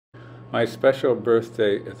My special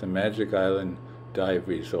birthday at the Magic Island Dive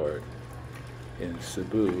Resort in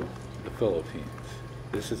Cebu, the Philippines.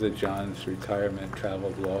 This is a John's Retirement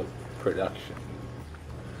Travel Vlog production.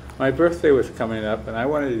 My birthday was coming up and I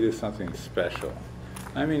wanted to do something special.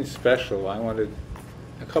 I mean special, I wanted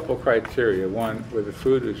a couple criteria. One, where the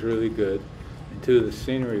food was really good, and two, the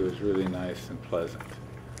scenery was really nice and pleasant.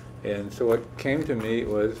 And so what came to me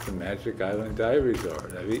was the Magic Island Dive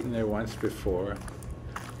Resort. I've eaten there once before.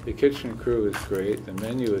 The kitchen crew is great. The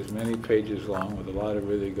menu is many pages long with a lot of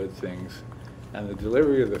really good things. And the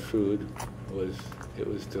delivery of the food was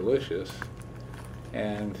delicious.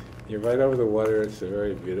 And you're right over the water. It's a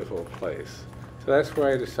very beautiful place. So that's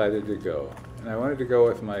where I decided to go. And I wanted to go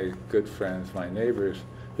with my good friends, my neighbors,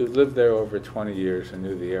 who lived there over 20 years and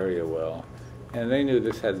knew the area well. And they knew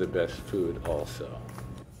this had the best food also.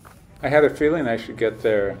 I had a feeling I should get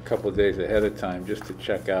there a couple of days ahead of time just to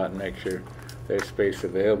check out and make sure there's space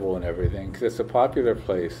available and everything, because it's a popular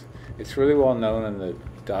place. It's really well known in the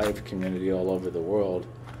dive community all over the world.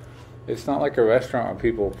 It's not like a restaurant where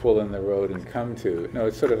people pull in the road and come to. No,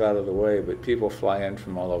 it's sort of out of the way, but people fly in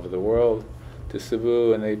from all over the world to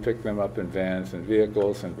Cebu and they pick them up in vans and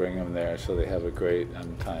vehicles and bring them there, so they have a great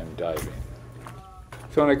time diving.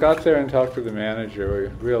 So when I got there and talked to the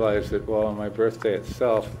manager, we realized that, well, on my birthday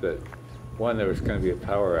itself, that one, there was going to be a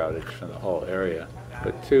power outage from the whole area,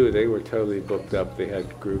 but two, they were totally booked up. They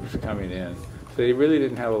had groups coming in, so they really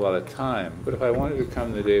didn't have a lot of time. But if I wanted to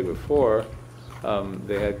come the day before,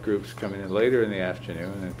 they had groups coming in later in the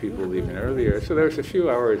afternoon and people leaving earlier, so there was a few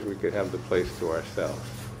hours we could have the place to ourselves.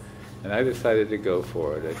 And I decided to go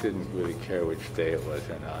for it. I didn't really care which day it was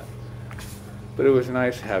or not. But it was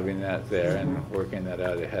nice having that there and working that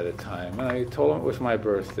out ahead of time. And I told them it was my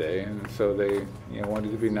birthday, and so they wanted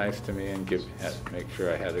to be nice to me and make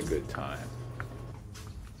sure I had a good time.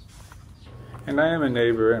 And I am a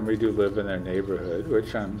neighbor, and we do live in their neighborhood,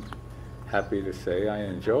 which I'm happy to say I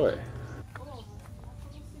enjoy.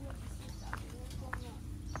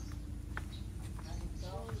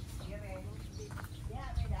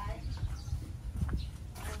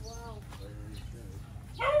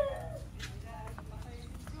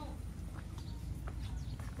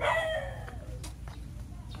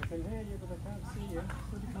 I can hear you, but I can't see you. What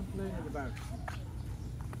are you complaining about?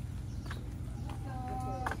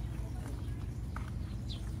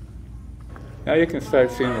 Now you can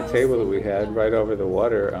start seeing the table that we had right over the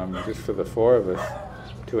water, just for the four of us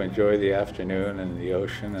to enjoy the afternoon and the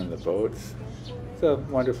ocean and the boats. It's a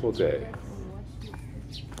wonderful day.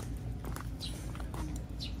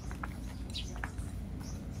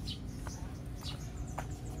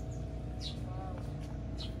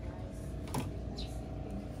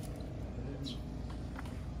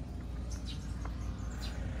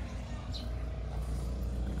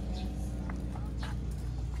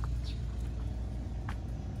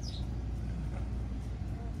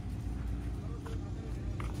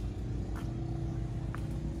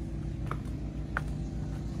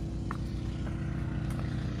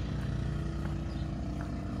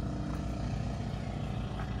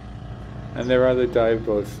 And there are the dive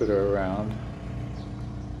boats that are around.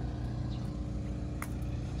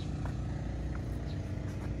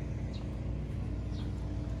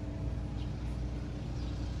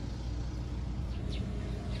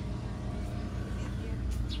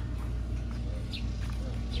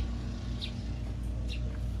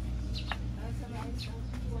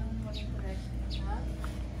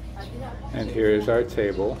 And here is our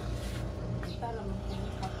table.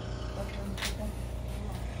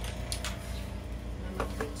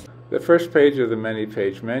 The first page of the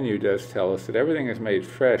many-page menu does tell us that everything is made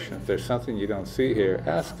fresh, and if there's something you don't see here,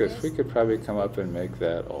 ask us. We could probably come up and make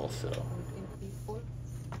that also.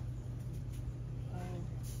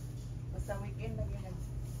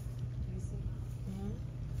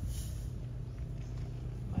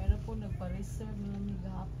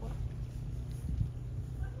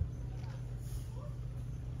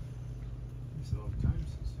 It's a long time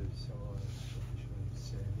since we saw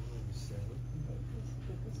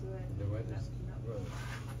the weather's well.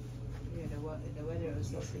 Yeah, the weather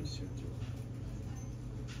is nothing suit you.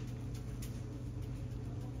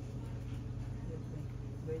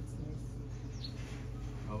 Bird's nest.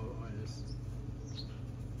 Oh, yes.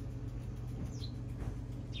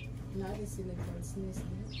 Nari sila bird's nest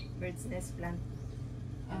din. Bird's nest plant.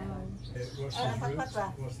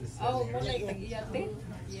 What's the Oh, mulai tag-iyate.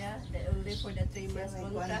 Yeah, only for the 3 months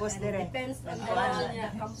contract. Boss And dire. depends on the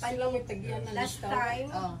company. Sila may tagyan ng Last listaw. time,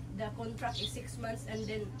 Oh. the contract is 6 months, and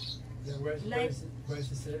then Where's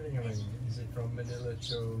the sailing? I mean, is it from Manila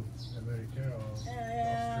to America or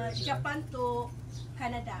Australia? Japan to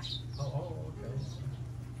Canada. Oh, okay.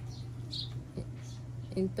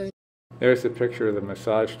 Intern. There's a picture of the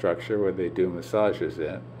massage structure where they do massages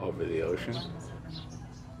in over the ocean.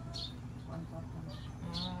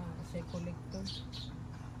 Kasi collector.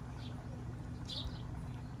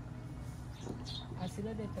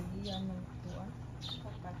 Sila de tagiyan ng kuan.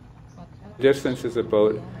 Patat. Distance is a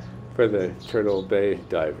boat for the Turtle Bay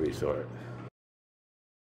Dive Resort.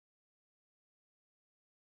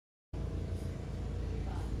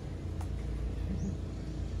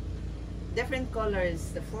 Different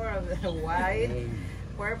colors. The four of them: white,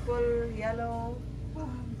 purple, yellow,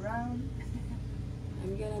 brown.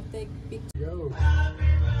 I'm gonna take pictures. Go.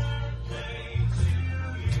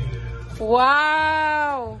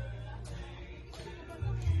 Wow!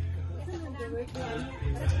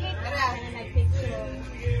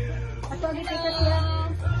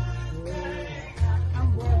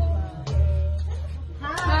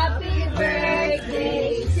 Happy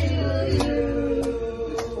birthday to you.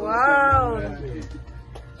 Wow!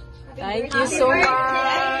 Thank you so much.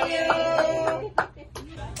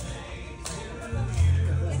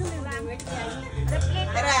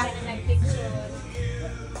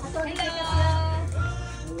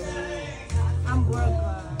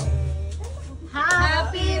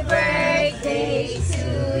 Happy birthday to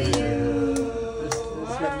you.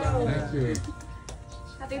 Thank you.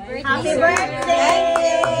 Happy birthday. Happy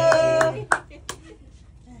birthday!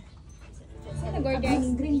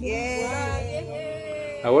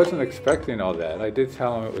 I wasn't expecting all that. I did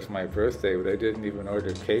tell them it was my birthday, but I didn't even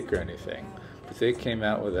order cake or anything. But they came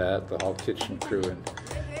out with that. The whole kitchen crew and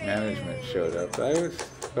management showed up.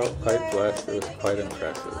 Felt quite blessed. It was quite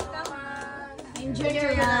impressive. Enjoy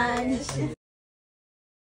your lunch.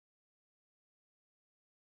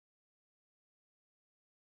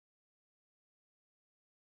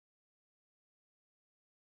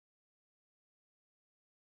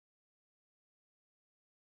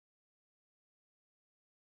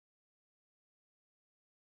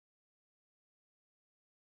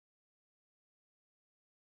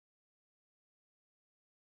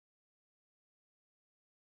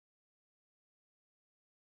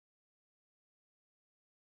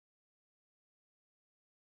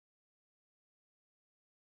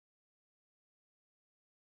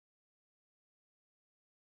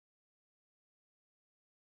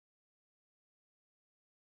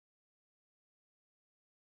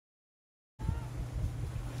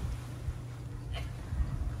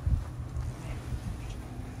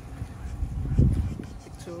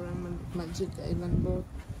 Magic Island boat.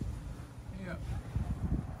 Yeah.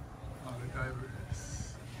 All the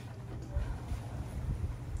divers.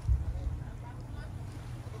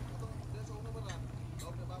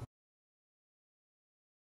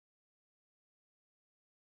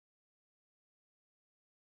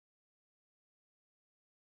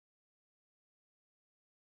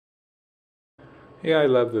 Yeah, I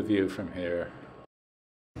love the view from here.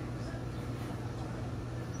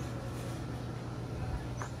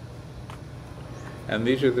 And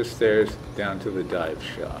these are the stairs down to the dive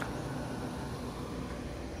shop.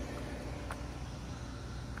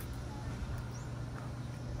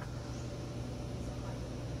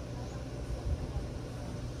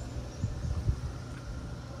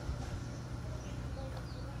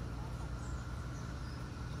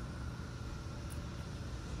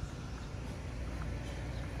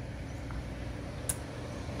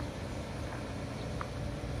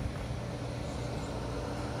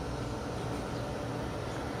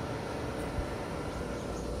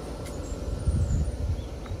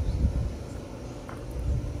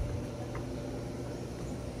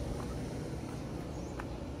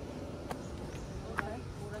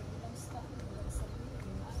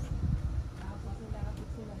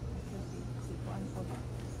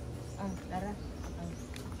 Tara.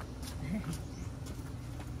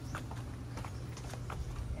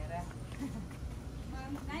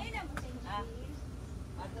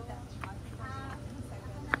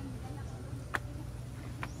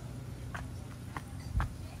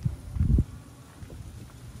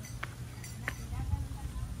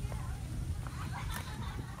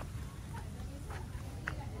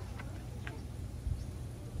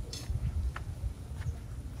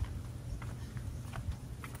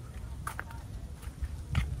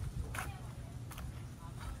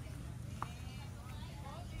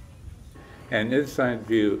 An inside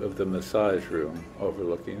view of the massage room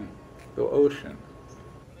overlooking the ocean.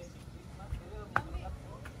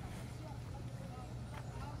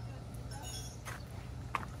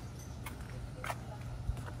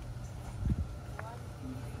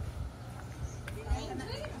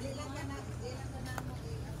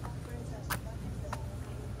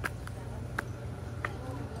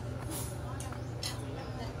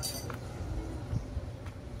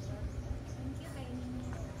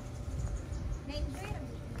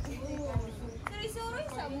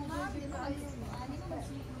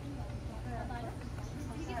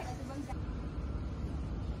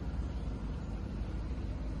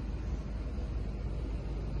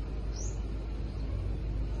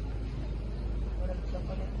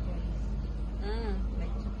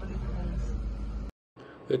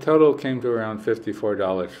 The total came to around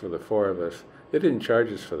 $54 for the 4 of us. They didn't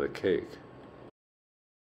charge us for the cake.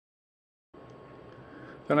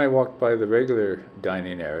 Then I walked by the regular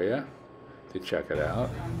dining area to check it out.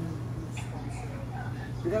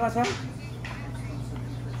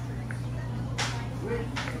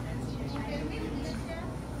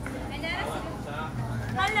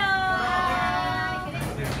 Hello!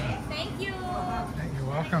 Thank you! You're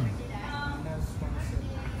welcome.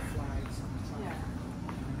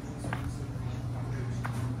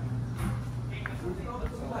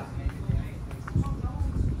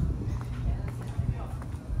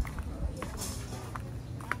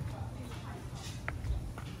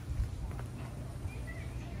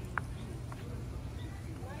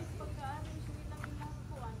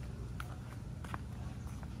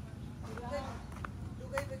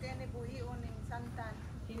 Dugay bigay ni buhi o ning santan.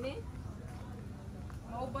 Kini?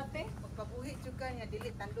 Maubat eh. Pagpabuhi juga niya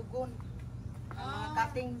dili tandugon. Ang mga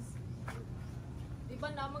cuttings. Di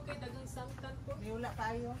ba naman kay dagang santan po? Niula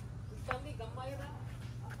kayo. Kami gamay ra.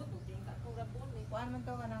 Ako tuding ka kung rabon eh. Kuan man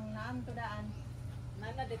to kanang naan to daan.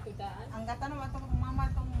 Nana dito daan. Ang gata naman to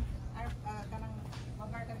mama tong kanang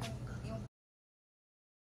mabar ka tong yung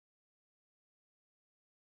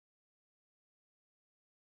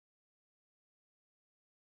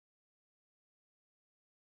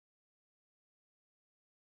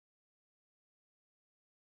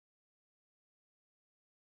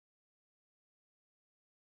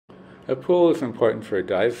A pool is important for a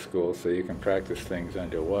dive school so you can practice things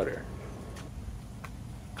underwater.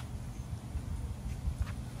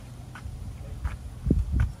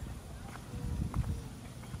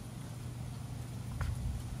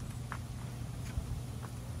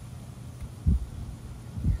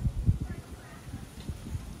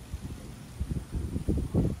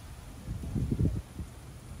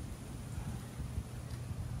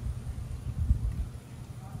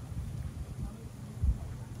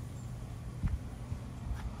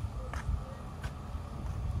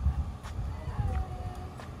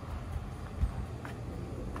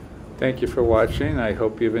 Thank you for watching. I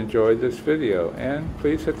hope you've enjoyed this video, and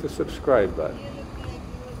please hit the subscribe button.